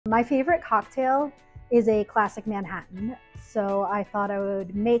My favorite cocktail is a classic Manhattan. So I thought I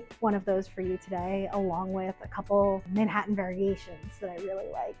would make one of those for you today, along with a couple Manhattan variations that I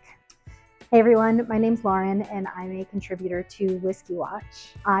really like. Hey everyone, my name's Lauren and I'm a contributor to Whiskey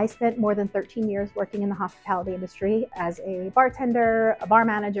Watch. I spent more than 13 years working in the hospitality industry as a bartender, a bar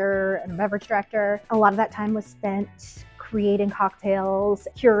manager, and a beverage director. A lot of that time was spent creating cocktails,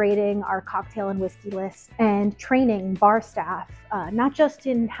 curating our cocktail and whiskey list, and training bar staff, not just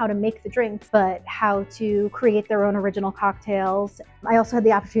in how to make the drinks, but how to create their own original cocktails. I also had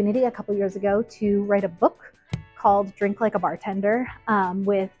the opportunity a couple years ago to write a book called Drink Like a Bartender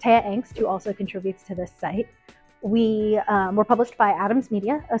with Taya Angst, who also contributes to this site. We were published by Adams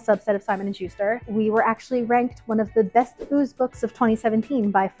Media, a subset of Simon & Schuster. We were actually ranked one of the best booze books of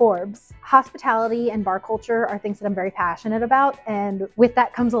 2017 by Forbes. Hospitality and bar culture are things that I'm very passionate about, and with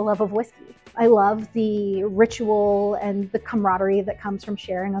that comes a love of whiskey. I love the ritual and the camaraderie that comes from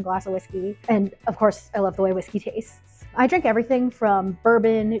sharing a glass of whiskey. And of course, I love the way whiskey tastes. I drink everything from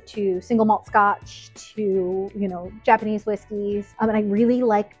bourbon to single malt scotch to, Japanese whiskeys. And I really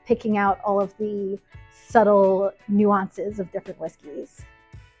like picking out all of the subtle nuances of different whiskeys.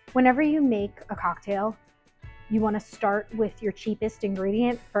 Whenever you make a cocktail, you want to start with your cheapest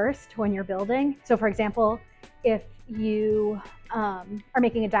ingredient first when you're building. So for example, if you are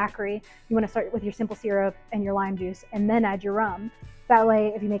making a daiquiri, you want to start with your simple syrup and your lime juice and then add your rum. That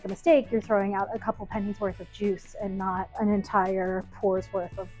way, if you make a mistake, you're throwing out a couple pennies worth of juice and not an entire pour's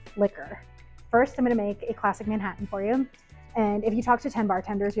worth of liquor. First, I'm going to make a classic Manhattan for you. And if you talk to 10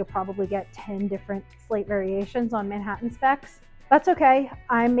 bartenders, you'll probably get 10 different slate variations on Manhattan specs. That's okay.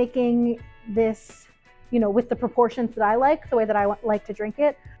 I'm making this, with the proportions that I like, the way that I like to drink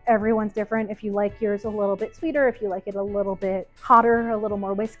it. Everyone's different. If you like yours a little bit sweeter, if you like it a little bit hotter, a little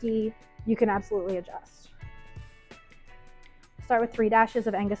more whiskey, you can absolutely adjust. Start with 3 dashes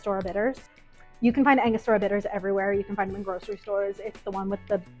of Angostura bitters. You can find Angostura bitters everywhere. You can find them in grocery stores. It's the one with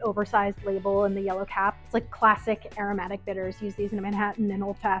the oversized label and the yellow cap. It's like classic aromatic bitters. Use these in a Manhattan and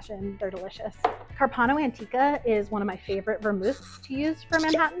old fashioned. They're delicious. Carpano Antica is one of my favorite vermouths to use for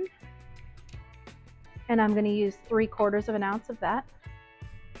Manhattan. And I'm going to use 3/4 of an ounce of that.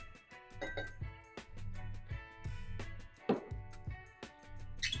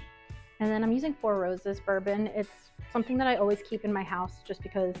 And then I'm using 4 Roses bourbon. It's something that I always keep in my house just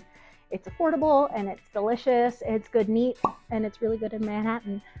because it's affordable and it's delicious, it's good neat, and it's really good in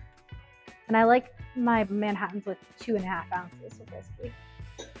Manhattan. And I like my Manhattans with 2.5 ounces of whiskey.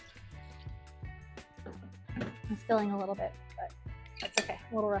 I'm spilling a little bit, but that's okay,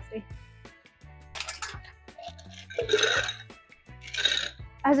 a little rusty.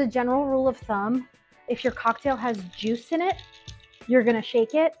 As a general rule of thumb, if your cocktail has juice in it, you're gonna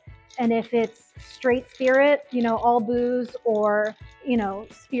shake it. And if it's straight spirit, all booze, or,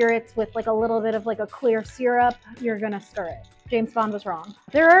 spirits with like a little bit of like a clear syrup, you're gonna stir it. James Bond was wrong.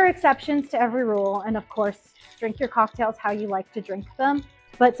 There are exceptions to every rule. And of course, drink your cocktails how you like to drink them.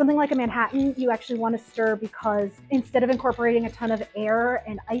 But something like a Manhattan, you actually want to stir because instead of incorporating a ton of air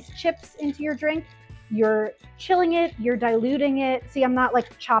and ice chips into your drink, you're chilling it, you're diluting it. See, I'm not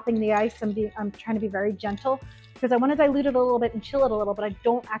like chopping the ice. I'm trying to be very gentle, because I want to dilute it a little bit and chill it a little, but I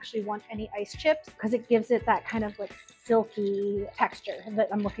don't actually want any ice chips because it gives it that kind of like silky texture that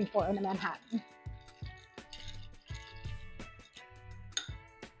I'm looking for in a Manhattan.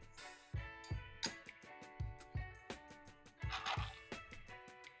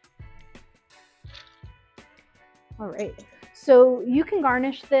 All right, so you can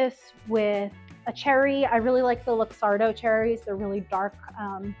garnish this with a cherry. I really like the Luxardo cherries. They're really dark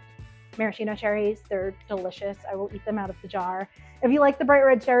maraschino cherries. They're delicious. I will eat them out of the jar. If you like the bright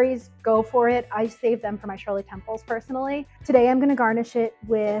red cherries, go for it. I save them for my Shirley Temples personally. Today I'm going to garnish it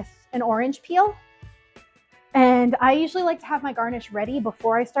with an orange peel. And I usually like to have my garnish ready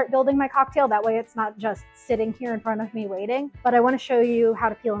before I start building my cocktail. That way it's not just sitting here in front of me waiting. But I want to show you how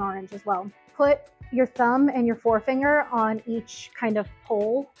to peel an orange as well. Put your thumb and your forefinger on each kind of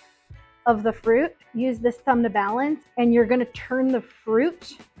pole of the fruit. Use this thumb to balance, and you're going to turn the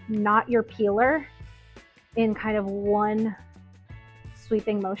fruit, not your peeler, in kind of one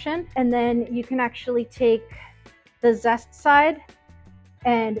sweeping motion. And then you can actually take the zest side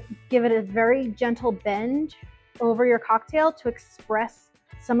and give it a very gentle bend over your cocktail to express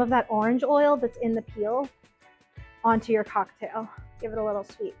some of that orange oil that's in the peel onto your cocktail. Give it a little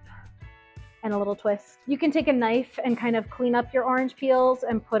sweep and a little twist. You can take a knife and kind of clean up your orange peels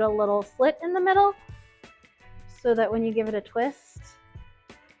and put a little slit in the middle so that when you give it a twist,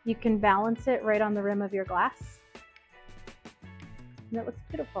 you can balance it right on the rim of your glass. And it looks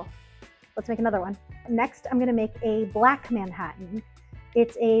beautiful. Let's make another one. Next, I'm gonna make a black Manhattan.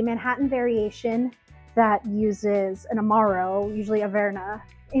 It's a Manhattan variation that uses an Amaro, usually Averna,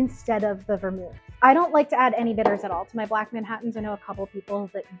 instead of the vermouth. I don't like to add any bitters at all to my black Manhattans. I know a couple people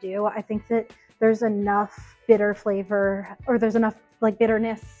that do. I think that there's enough bitter flavor, or there's enough like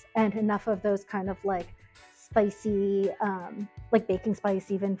bitterness and enough of those kind of like spicy, like baking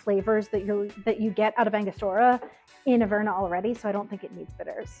spice even flavors that you get out of Angostura in Averna already. So I don't think it needs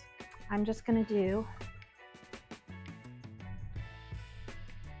bitters. I'm just gonna do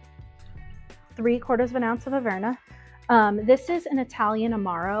 3/4 of an ounce of Averna. This is an Italian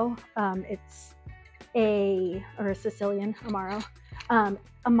Amaro. It's a Sicilian Amaro.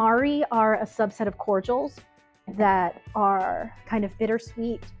 Amari are a subset of cordials that are kind of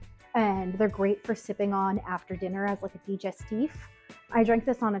bittersweet, and they're great for sipping on after dinner as like a digestif. I drink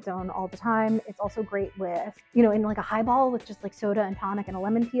this on its own all the time. It's also great with, you know, in like a highball with just like soda and tonic and a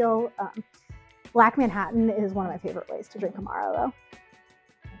lemon peel. Black Manhattan is one of my favorite ways to drink Amaro though.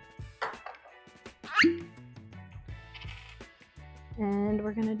 And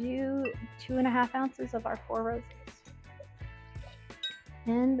we're gonna do 2.5 ounces of our 4 roses.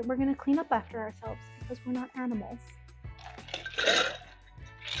 And we're gonna clean up after ourselves because we're not animals.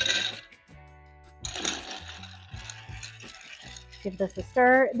 Give this a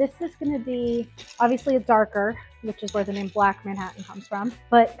stir. This is gonna be, obviously it's darker, which is where the name Black Manhattan comes from,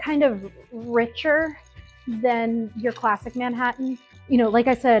 but kind of richer than your classic Manhattan. You know, like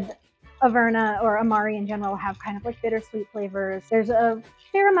I said, Averna or Amari in general have kind of like bittersweet flavors. There's a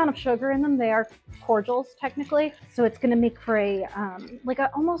fair amount of sugar in them. They are cordials technically. So it's gonna make for a,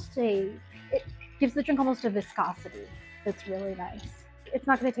 it gives the drink almost a viscosity that's really nice. It's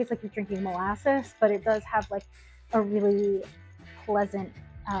not gonna taste like you're drinking molasses, but it does have like a really pleasant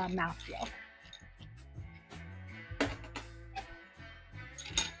mouthfeel.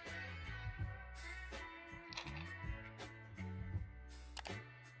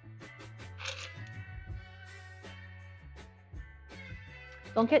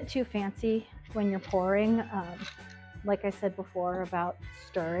 Don't get too fancy when you're pouring. Like I said before about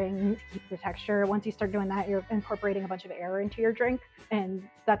stirring to keep the texture. Once you start doing that, you're incorporating a bunch of air into your drink, and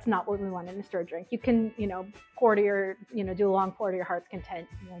that's not what we want in a stirred drink. You can, you know, pour to your, you know, do a long pour to your heart's content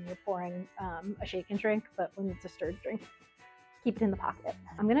when you're pouring a shaken drink, but when it's a stirred drink, keep it in the pocket.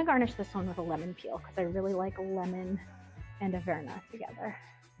 I'm gonna garnish this one with a lemon peel because I really like lemon and Averna together.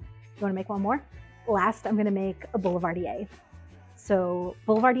 You wanna make one more? Last, I'm gonna make a Boulevardier. So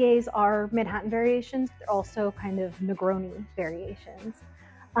Boulevardiers are Manhattan variations. They're also kind of Negroni variations.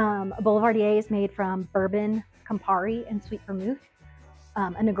 A Boulevardier is made from Bourbon, Campari, and sweet vermouth.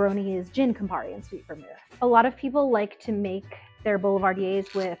 A Negroni is gin, Campari, and sweet vermouth. A lot of people like to make their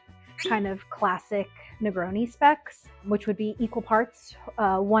Boulevardiers with kind of classic Negroni specs, which would be equal parts,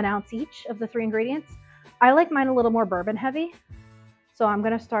 1 ounce each of the 3 ingredients. I like mine a little more bourbon heavy. So I'm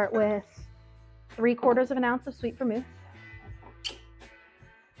gonna start with 3/4 of an ounce of sweet vermouth.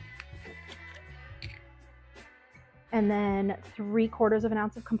 And then 3/4 of an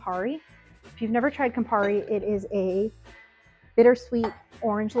ounce of Campari. If you've never tried Campari, it is a bittersweet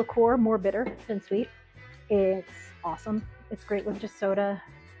orange liqueur, more bitter than sweet. It's awesome. It's great with just soda,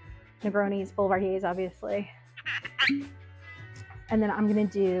 Negronis, Boulevardiers, obviously. And then I'm gonna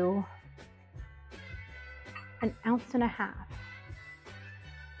do 1.5 ounces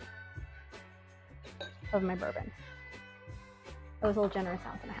of my bourbon. That was a little generous,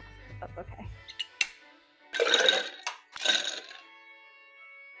 1.5 ounces, that's okay.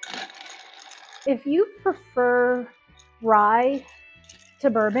 If you prefer rye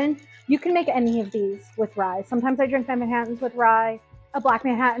to bourbon, you can make any of these with rye. Sometimes I drink my Manhattans with rye. A black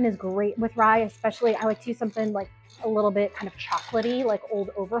Manhattan is great with rye, especially I like to use something like a little bit kind of chocolatey, like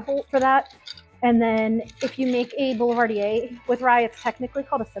Old Overholt for that. And then if you make a Boulevardier with rye, it's technically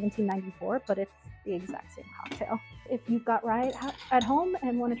called a 1794, but it's the exact same cocktail. If you've got rye at home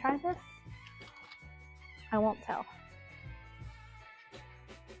and want to try this, I won't tell.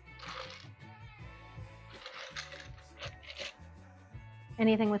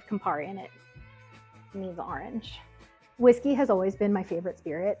 Anything with Campari in it needs orange. Whiskey has always been my favorite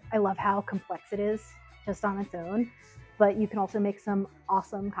spirit. I love how complex it is just on its own, but you can also make some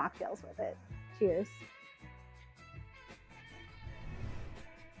awesome cocktails with it. Cheers.